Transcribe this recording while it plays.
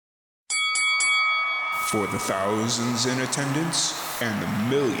For the thousands in attendance and the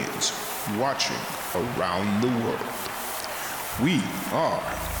millions watching around the world, we are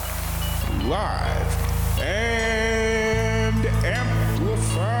live and amplified.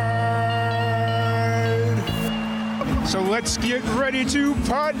 So let's get ready to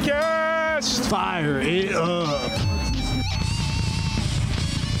podcast. Fire it up.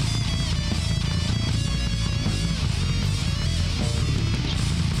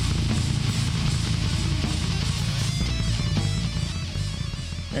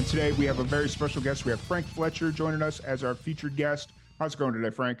 And today we have a very special guest. We have Frank Fletcher joining us as our featured guest. How's it going today,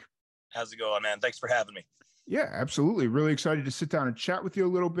 Frank? How's it going, man? Thanks for having me. Yeah, absolutely. Really excited to sit down and chat with you a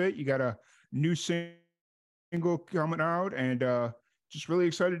little bit. You got a new single coming out, and just really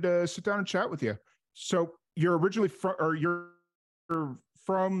excited to sit down and chat with you. So you're originally you're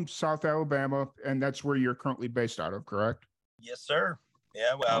from South Alabama, and that's where you're currently based out of, correct? Yes, sir.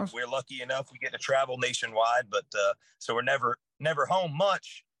 Yeah, well, awesome. We're lucky enough we get to travel nationwide, but so we're never home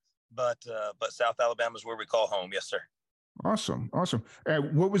much, but South Alabama is where we call home. Yes, sir. Awesome.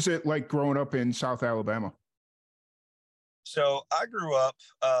 What was it like growing up in South Alabama? So I grew up,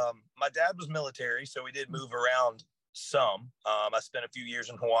 my dad was military, so we did move around some. I spent a few years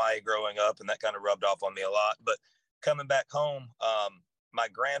in Hawaii growing up, and that kind of rubbed off on me a lot. But coming back home, my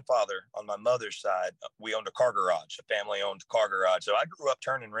grandfather on my mother's side, we owned a car garage, a family owned car garage. So I grew up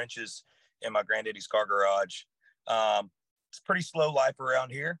turning wrenches in my granddaddy's car garage. It's a pretty slow life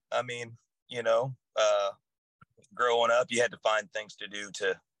around here. I mean, growing up, you had to find things to do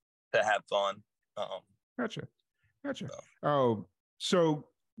to have fun. Gotcha. So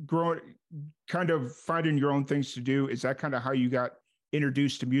kind of finding your own things to do. Is that kind of how you got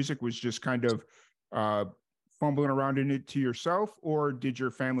introduced to music? Was just kind of fumbling around in it to yourself, or did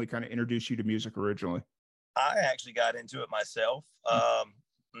your family kind of introduce you to music originally? I actually got into it myself.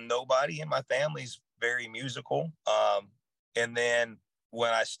 Nobody in my family's very musical. And then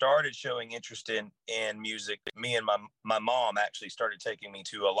when I started showing interest in music, me and my mom actually started taking me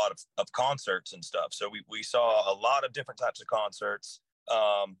to a lot of concerts and stuff. So we saw a lot of different types of concerts.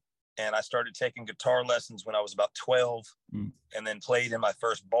 And I started taking guitar lessons when I was about 12 and then played in my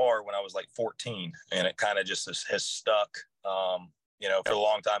first bar when I was like 14. And it kind of just has stuck, for a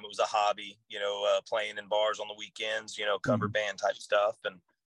long time. It was a hobby, playing in bars on the weekends, cover band type stuff. And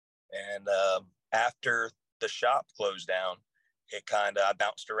after the shop closed down, I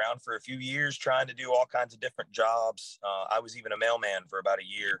bounced around for a few years trying to do all kinds of different jobs. I was even a mailman for about a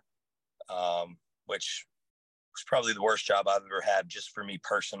year, which was probably the worst job I've ever had just for me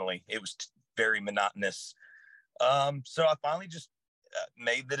personally. It was very monotonous. So I finally just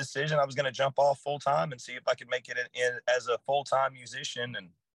made the decision I was going to jump off full time and see if I could make it in as a full-time musician.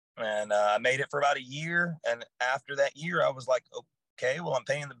 And I made it for about a year. And after that year, I was like, okay, well, I'm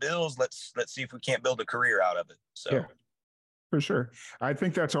paying the bills. Let's see if we can't build a career out of it. So. Yeah. For sure. I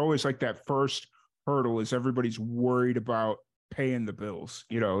think that's always like that first hurdle is everybody's worried about paying the bills.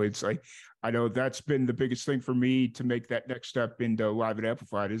 It's like, I know that's been the biggest thing for me to make that next step into Live and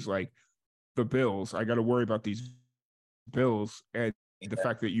Amplified is like the bills. I got to worry about these bills, and the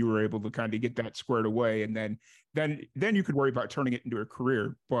fact that you were able to kind of get that squared away. And then you could worry about turning it into a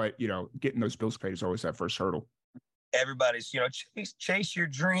career. But, getting those bills paid is always that first hurdle. Everybody's, chase your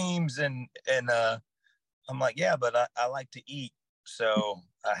dreams. And I'm like, yeah, but I like to eat. So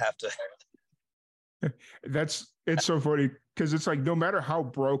I have to. It's so funny because it's like, no matter how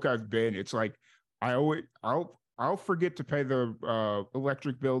broke I've been, it's like, I'll forget to pay the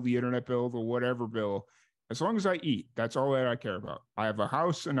electric bill, the internet bill, the whatever bill. As long as I eat, that's all that I care about. I have a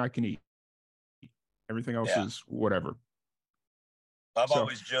house and I can eat. Everything else is whatever. I've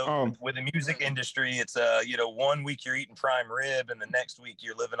always joked with the music industry, it's 1 week you're eating prime rib and the next week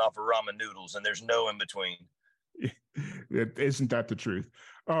you're living off of ramen noodles, and there's no in between. Isn't that the truth?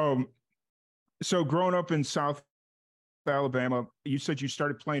 So growing up in South Alabama, you said you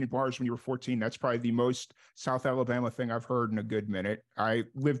started playing in bars when you were 14. That's probably the most South Alabama thing I've heard in a good minute. I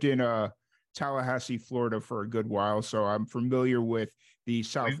lived in Tallahassee, Florida for a good while, so I'm familiar with the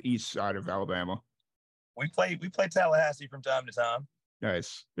southeast side of Alabama. We play Tallahassee from time to time.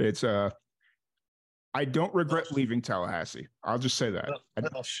 Nice. It's I don't regret leaving Tallahassee. I'll just say that.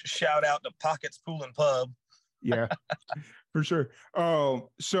 Little shout out to Pockets Pool and Pub. Yeah, for sure.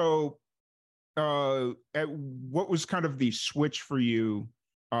 So what was kind of the switch for you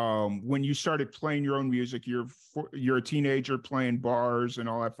when you started playing your own music? You're a teenager playing bars and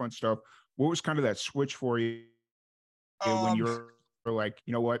all that fun stuff. What was kind of that switch for you when you were like,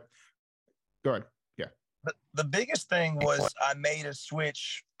 you know what? Go ahead. Yeah. The biggest thing was I made a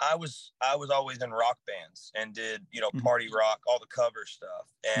switch. I was always in rock bands and did, party rock, all the cover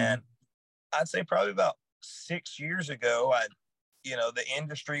stuff. And I'd say probably about 6 years ago, the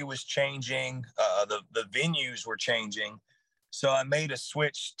industry was changing, the venues were changing. So I made a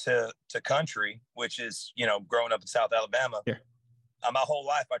switch to country, which is, growing up in South Alabama. Yeah. My whole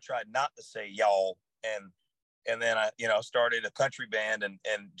life I tried not to say y'all, and then I, started a country band, and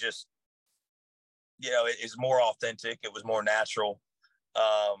just, it's more authentic. It was more natural,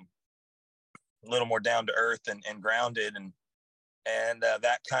 a little more down to earth and grounded, and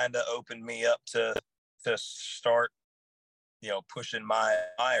that kind of opened me up to start, pushing my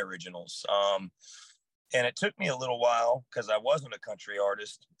originals. And it took me a little while, because I wasn't a country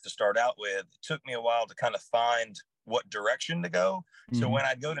artist to start out with. It took me a while to kind of find what direction to go. So when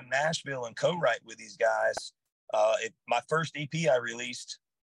I'd go to Nashville and co-write with these guys, my first EP I released,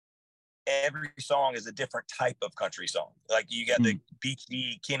 every song is a different type of country song. Like, you got the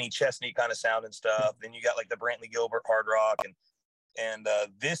beachy Kenny Chesney kind of sound and stuff. Then you got like the Brantley Gilbert hard rock, and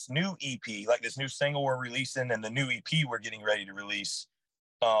this new EP, like this new single we're releasing, and the new EP we're getting ready to release,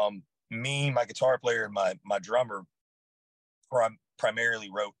 me, my guitar player, and my drummer primarily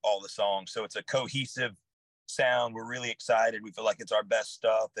wrote all the songs. So it's a cohesive sound. We're really excited. We feel like it's our best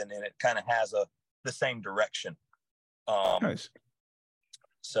stuff, and it kind of has the same direction. Nice.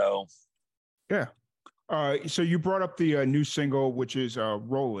 So yeah. So you brought up the new single, which is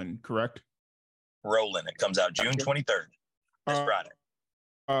Rollin', correct? Rollin'. It comes out June 23rd, this Friday.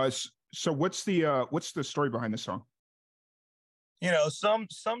 So what's the story behind the song? Some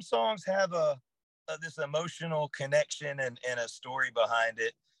songs have this emotional connection and a story behind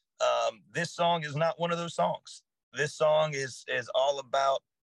it. This song is not one of those songs. This song is all about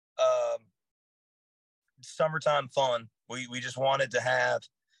summertime fun. We just wanted to have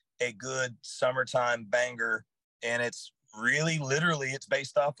a good summertime banger, and it's really literally it's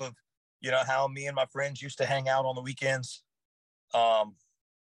based off of how me and my friends used to hang out on the weekends. You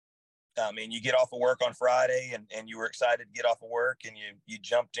get off of work on Friday, and you were excited to get off of work, and you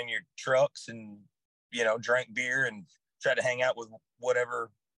jumped in your trucks and drank beer and tried to hang out with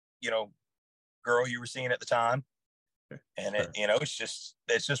whatever girl you were seeing at the time. And it's just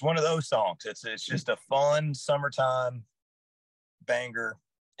one of those songs. It's just a fun summertime banger,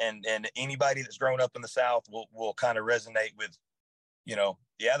 and anybody that's grown up in the South will kind of resonate with,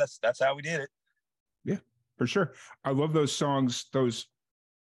 that's how we did it. Yeah, for sure. I love those songs, those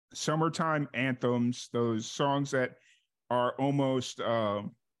summertime anthems, those songs that are almost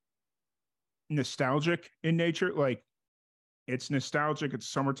nostalgic in nature. Like, it's nostalgic, it's a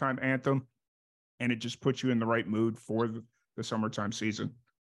summertime anthem, and it just puts you in the right mood for the summertime season.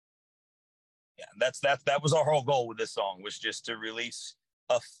 Yeah, that was our whole goal with this song, was just to release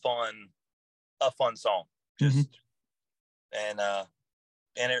a fun song. Just and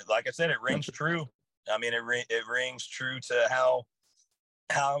it, like I said, it rings true. I mean, it rings true to how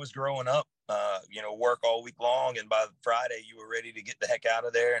I was growing up. Work all week long, and by Friday you were ready to get the heck out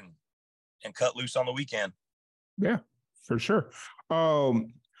of there and cut loose on the weekend. Yeah, for sure.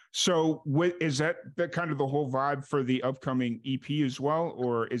 So is that kind of the whole vibe for the upcoming EP as well,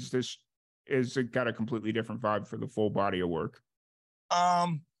 or is it got a completely different vibe for the full body of work?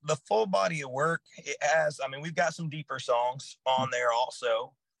 The full body of work, it has, we've got some deeper songs on there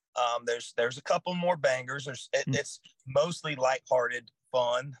also. There's a couple more bangers. It's mostly lighthearted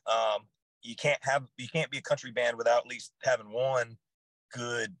fun. You can't be a country band without at least having one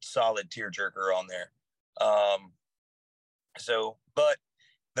good solid tearjerker on there. But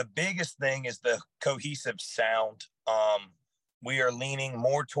the biggest thing is the cohesive sound. We are leaning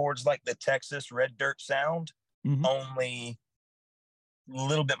more towards like the Texas red dirt sound, only a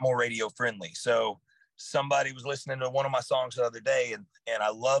little bit more radio friendly. So somebody was listening to one of my songs the other day, and I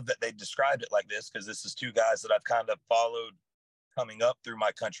love that they described it like this, because this is two guys that I've kind of followed coming up through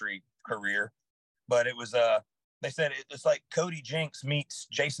my country career. But it was they said it's like Cody Jinks meets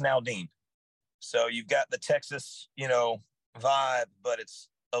Jason Aldean. So you've got the Texas vibe, but it's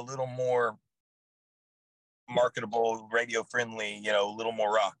a little more marketable, radio friendly, a little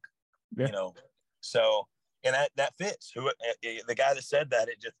more rock. So, and that fits. The guy that said that,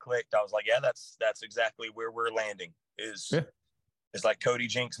 it just clicked. I was like, yeah, that's exactly where we're landing. It's like Cody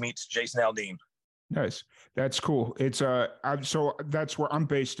Jinks meets Jason Aldean. Nice. That's cool. It's so that's where I'm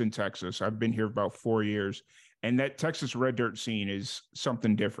based in Texas. I've been here about 4 years, and that Texas red dirt scene is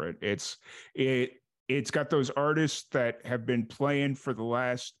something different. It's got those artists that have been playing for the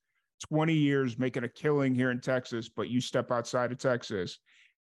last 20 years, making a killing here in Texas, but you step outside of Texas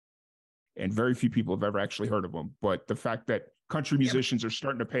and very few people have ever actually heard of them. But the fact that country musicians are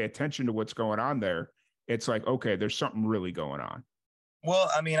starting to pay attention to what's going on there, it's like, okay, there's something really going on.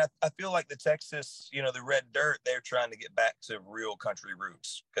 Well, I mean, I feel like the Texas, the Red Dirt, they're trying to get back to real country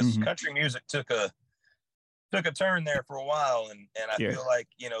roots because Hmm. country music took a turn there for a while, and I Yeah. feel like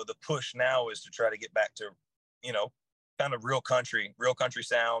the push now is to try to get back to you know kind of real country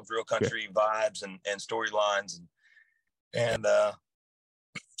sounds, real Yeah. country vibes and storylines, and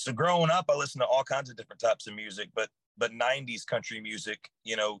so growing up, I listened to all kinds of different types of music, but 90s country music,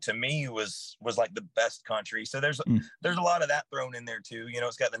 to me was like the best country. So Mm. there's a lot of that thrown in there too.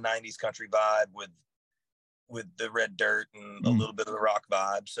 It's got the 90s country vibe with the Red Dirt and a Mm. little bit of the rock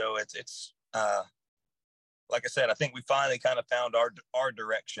vibe. So it's like I said, I think we finally kind of found our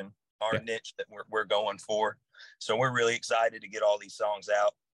direction, our Yeah. niche that we're going for. So we're really excited to get all these songs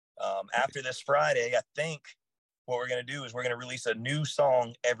out. After this Friday, I think what we're going to do is we're going to release a new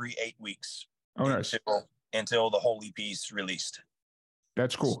song every 8 weeks Oh, nice. until the whole EP's released.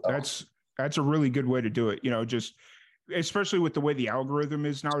 That's cool. So, That's a really good way to do it. Just especially with the way the algorithm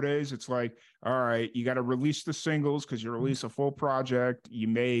is nowadays, it's like, all right, you got to release the singles because you release a full project. You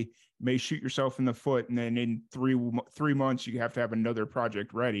may shoot yourself in the foot, and then in 3 months you have to have another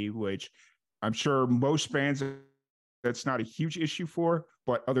project ready, which I'm sure most bands that's not a huge issue for.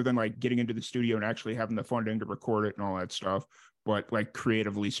 But other than like getting into the studio and actually having the funding to record it and all that stuff, but like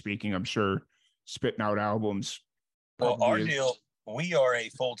creatively speaking, I'm sure spitting out albums well, probably our is. deal, we are a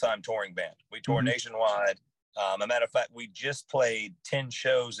full-time touring band. We tour Mhm. nationwide. A matter of fact, we just played 10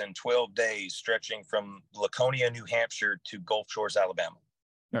 shows in 12 days, stretching from Laconia, New Hampshire to Gulf Shores, Alabama.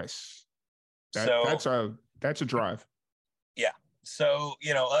 Nice. So, That's a drive. yeah. So,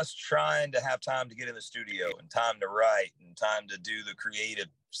 us trying to have time to get in the studio and time to write and time to do the creative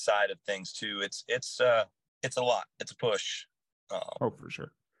side of things too. It's a lot. It's a push. Oh, for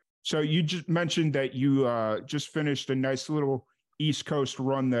sure. So you just mentioned that you just finished a nice little East Coast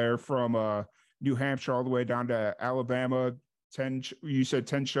run there from New Hampshire all the way down to Alabama. You said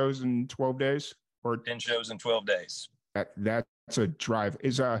 10 shows in 12 days, or 10 shows in 12 days. that's a drive.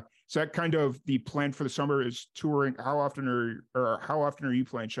 Is that kind of the plan for the summer? Is touring? How often are you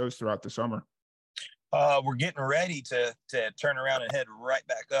playing shows throughout the summer? We're getting ready to turn around and head right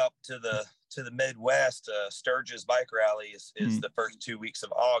back up to the Midwest. Sturgis Bike Rally is the first 2 weeks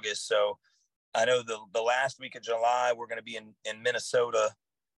of August. So I know the last week of July we're going to be in Minnesota,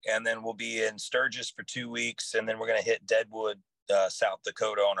 and then we'll be in Sturgis for 2 weeks, and then we're going to hit Deadwood, South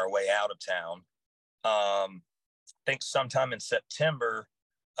Dakota on our way out of town. I think sometime in September.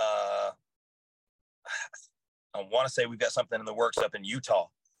 I want to say we've got something in the works up in Utah.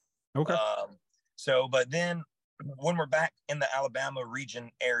 Okay. But then when we're back in the Alabama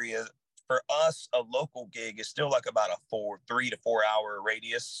region area, for us, a local gig is still like about a 3 to 4 hour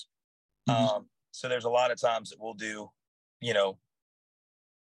radius. Mm-hmm. So there's a lot of times that we'll do, 4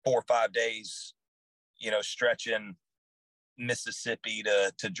 or 5 days, stretching Mississippi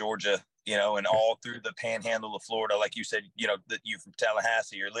to Georgia, and all through the panhandle of Florida. Like you said, that you're from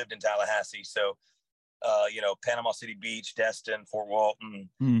Tallahassee or lived in Tallahassee. So, Panama City Beach, Destin, Fort Walton,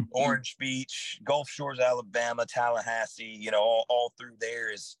 Orange Beach, Gulf Shores, Alabama, Tallahassee, all through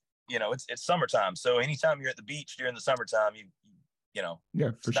there is, it's summertime. So anytime you're at the beach during the summertime,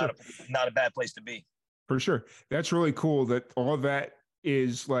 Yeah, for sure. Not a bad place to be. For sure. That's really cool that all of that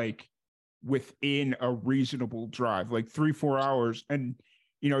is like within a reasonable drive, like 3-4 hours. And,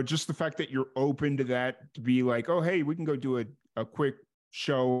 just the fact that you're open to that, to be like, oh, hey, we can go do a quick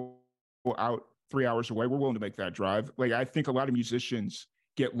show out 3 hours away. We're willing to make that drive. Like, I think a lot of musicians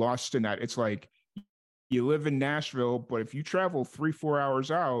get lost in that. It's like you live in Nashville, but if you travel 3-4 hours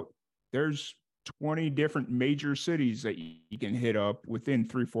out, there's 20 different major cities that you can hit up within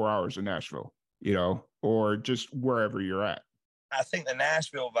 3-4 hours of Nashville, or just wherever you're at. I think the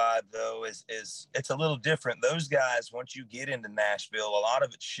Nashville vibe though is it's a little different. Those guys, once you get into Nashville, a lot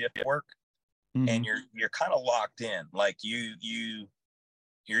of it's shift work, and you're kind of locked in. Like you're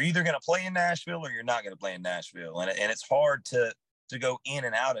either going to play in Nashville or you're not going to play in Nashville, and it's hard to go in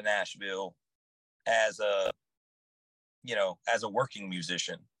and out of Nashville as a working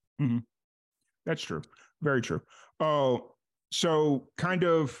musician. Mm-hmm. That's true. Very true. Oh, so kind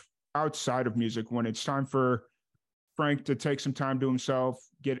of outside of music, when it's time for Frank to take some time to himself,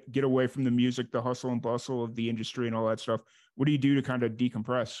 get away from the music, the hustle and bustle of the industry and all that stuff, what do you do to kind of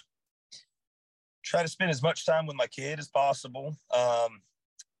decompress? Try to spend as much time with my kid as possible.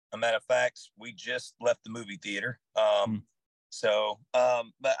 A matter of fact, we just left the movie theater. But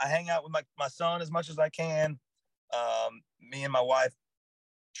I hang out with my son as much as I can. Me and my wife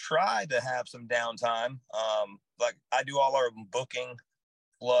try to have some downtime. Like I do all our booking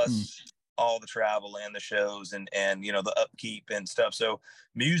plus all the travel and the shows and the upkeep and stuff. So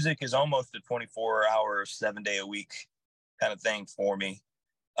music is almost a 24-hour, 7-day a week kind of thing for me.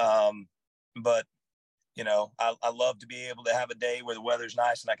 But you know, I love to be able to have a day where the weather's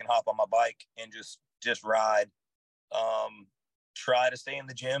nice and I can hop on my bike and just ride. Try to stay in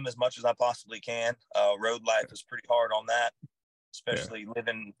the gym as much as I possibly can. Road life is pretty hard on that, especially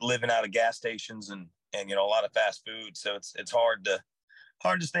living out of gas stations and you know, a lot of fast food. So it's hard to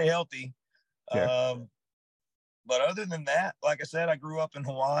stay healthy. Yeah. But other than that, like I said, I grew up in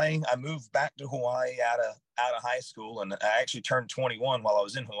Hawaii. I moved back to Hawaii out of high school, and I actually turned 21 while I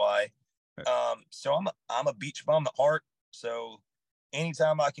was in Hawaii. So I'm a beach bum at heart. So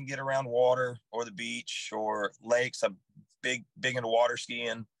anytime I can get around water or the beach or lakes, I'm big into water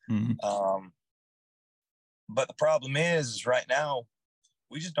skiing. Mm-hmm. But the problem is right now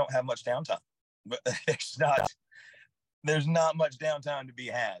we just don't have much downtime. But there's not much downtime to be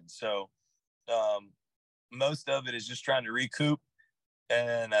had. So most of it is just trying to recoup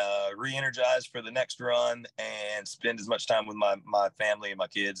and re-energize for the next run and spend as much time with my family and my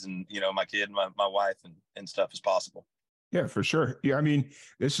kids and, you know, my kid and my wife and stuff as possible. Yeah, for sure. Yeah. I mean,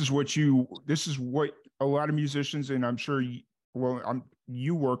 this is what a lot of musicians, and I'm sure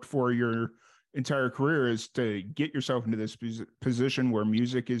you worked for your entire career, is to get yourself into this position where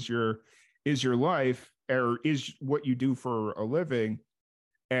music is your life, or is what you do for a living.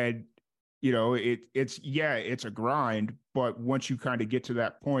 And you know, it's a grind, but once you kind of get to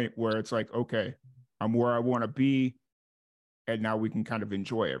that point where it's like, okay, I'm where I want to be, and now we can kind of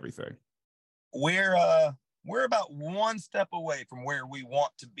enjoy everything. We're about one step away from where we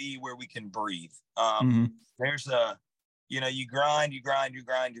want to be, where we can breathe. There's you grind,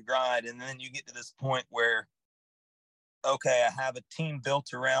 and then you get to this point where, okay, I have a team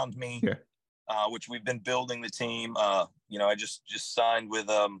built around me. Yeah. Which we've been building the team. You know, I just signed with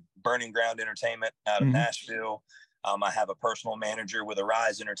Burning Ground Entertainment out of Nashville. I have a personal manager with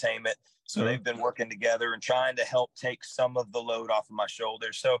Arise Entertainment. So they've been working together and trying to help take some of the load off of my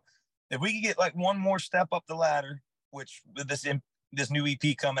shoulders. So if we could get like one more step up the ladder, which with this new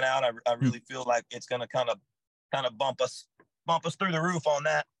EP coming out, I really feel like it's going to kind of bump us through the roof on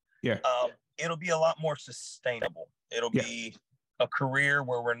that. Yeah. It'll be a lot more sustainable. It'll be a career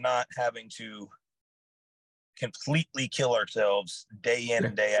where we're not having to completely kill ourselves day in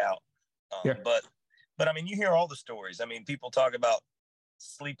and day out. But I mean, you hear all the stories. I mean, people talk about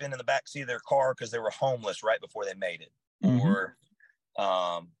sleeping in the backseat of their car because they were homeless right before they made it. Or,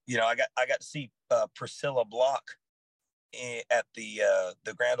 you know, I got to see Priscilla Block at the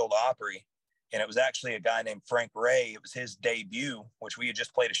Grand Ole Opry, and it was actually a guy named Frank Ray. It was his debut, which we had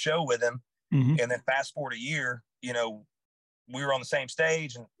just played a show with him. And then fast forward a year, you know, we were on the same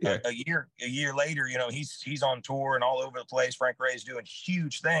stage, and a year later, you know, he's on tour and all over the place. Frank Ray's doing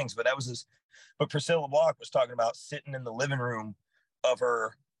huge things, but but Priscilla Block was talking about sitting in the living room of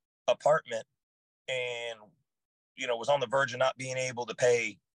her apartment and, you know, was on the verge of not being able to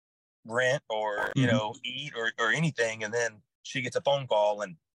pay rent or, you know, eat or anything. And then she gets a phone call,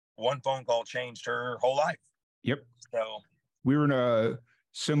 and one phone call changed her whole life. Yep. So we were in a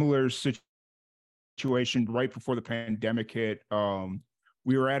similar situation right before the pandemic hit.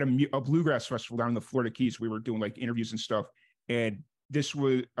 We were at a bluegrass festival down in the Florida Keys. We were doing like interviews and stuff. And this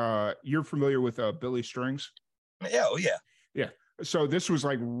was, you're familiar with Billy Strings? Yeah. Oh yeah. Yeah. So this was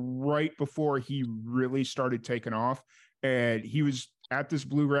like right before he really started taking off. And he was at this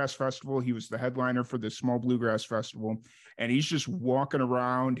bluegrass festival. He was the headliner for this small bluegrass festival. And he's just walking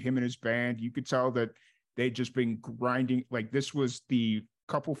around, him and his band. You could tell that they'd just been grinding. Like this was the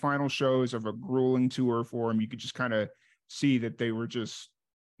couple final shows of a grueling tour for him. You could just kind of see that they were just,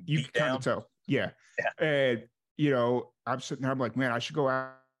 you could kind of tell. Yeah. And, you know, I'm sitting there, I'm like, man, I should go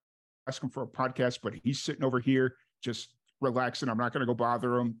ask him for a podcast, but he's sitting over here just relaxing. I'm not going to go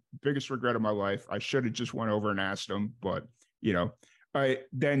bother him. Biggest regret of my life. I should have just went over and asked him, but you know,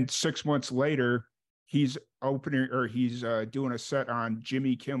 then 6 months later, he's doing a set on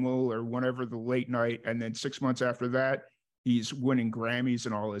Jimmy Kimmel or whatever, the late night. And then 6 months after that, he's winning Grammys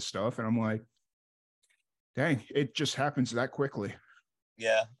and all this stuff. And I'm like, dang, it just happens that quickly.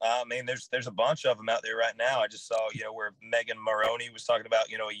 Yeah. I mean, there's a bunch of them out there right now. I just saw, you know, where Megan Maroney was talking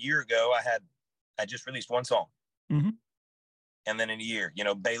about, you know, a year ago, I just released one song. And then in a year, you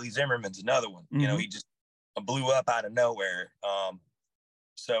know, Bailey Zimmerman's another one. You know, he just blew up out of nowhere.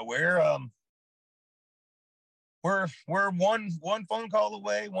 So we're one phone call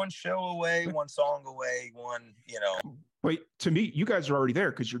away, one show away, one song away, one, you know. But to me, you guys are already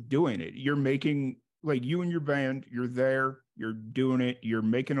there because you're doing it. You're making, like, you and your band, you're there, you're doing it, you're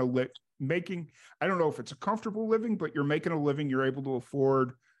making I don't know if it's a comfortable living, but you're making a living. You're able to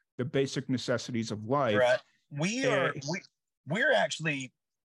afford the basic necessities of life. Right. We're actually,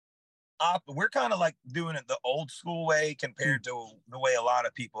 we're kind of like doing it the old school way compared to the way a lot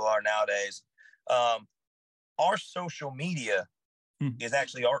of people are nowadays. Our social media is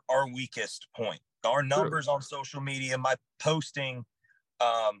actually our weakest point. Our numbers on social media, my posting,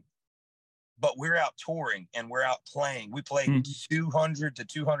 but we're out touring and we're out playing. We play 200 to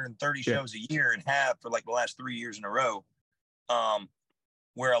 230 shows a year and have for like the last 3 years in a row.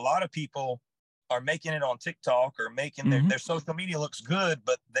 Where a lot of people are making it on TikTok or making their social media looks good,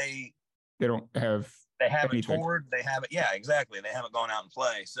 but they haven't anything. toured. They haven't. Yeah, exactly. They haven't gone out and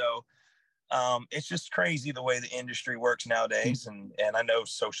play. So it's just crazy the way the industry works nowadays. And I know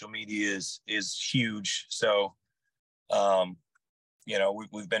social media is huge. So, you know,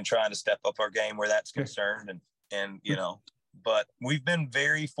 we've been trying to step up our game where that's concerned and, you know, but we've been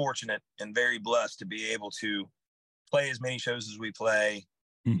very fortunate and very blessed to be able to play as many shows as we play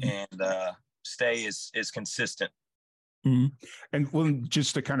and stay as consistent. And well,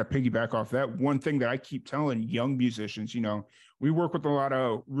 just to kind of piggyback off that, one thing that I keep telling young musicians, you know, we work with a lot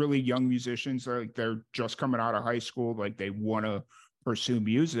of really young musicians, like they're just coming out of high school, like they want to pursue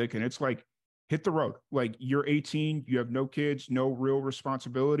music. And it's like, hit the road. Like you're 18, you have no kids, no real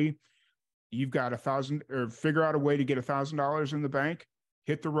responsibility. You've got $1,000 or figure out a way to get $1,000 in the bank,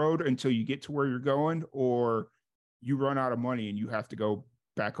 hit the road until you get to where you're going, or you run out of money and you have to go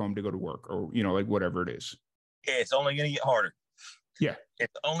back home to go to work or, you know, like whatever it is. It's only going to get harder. Yeah.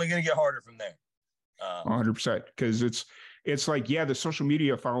 It's only going to get harder from there. 100%. Cause it's like, yeah, the social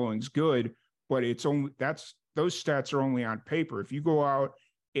media following's good, but those stats are only on paper. If you go out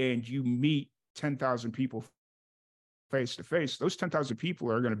and you meet 10,000 people face to face, those 10,000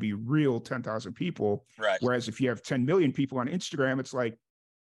 people are going to be real 10,000 people. Right. Whereas if you have 10 million people on Instagram, it's like,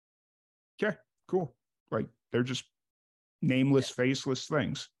 okay, cool. Like they're just nameless, faceless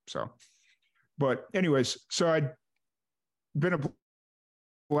things. So, but anyways, so I'd been a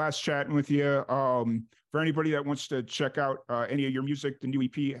blast chatting with you. For anybody that wants to check out any of your music, the new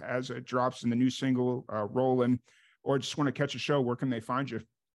EP as it drops and the new single Rolling, or just want to catch a show, where can they find you?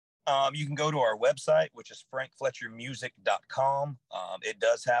 You can go to our website, which is frankfletchermusic.com. It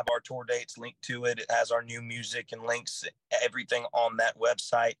does have our tour dates linked to it. It has our new music and links, everything on that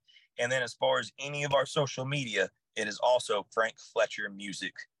website. And then as far as any of our social media, it is also Frank Fletcher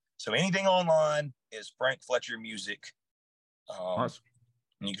Music. So anything online is Frank Fletcher Music. Awesome.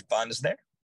 And you can find us there.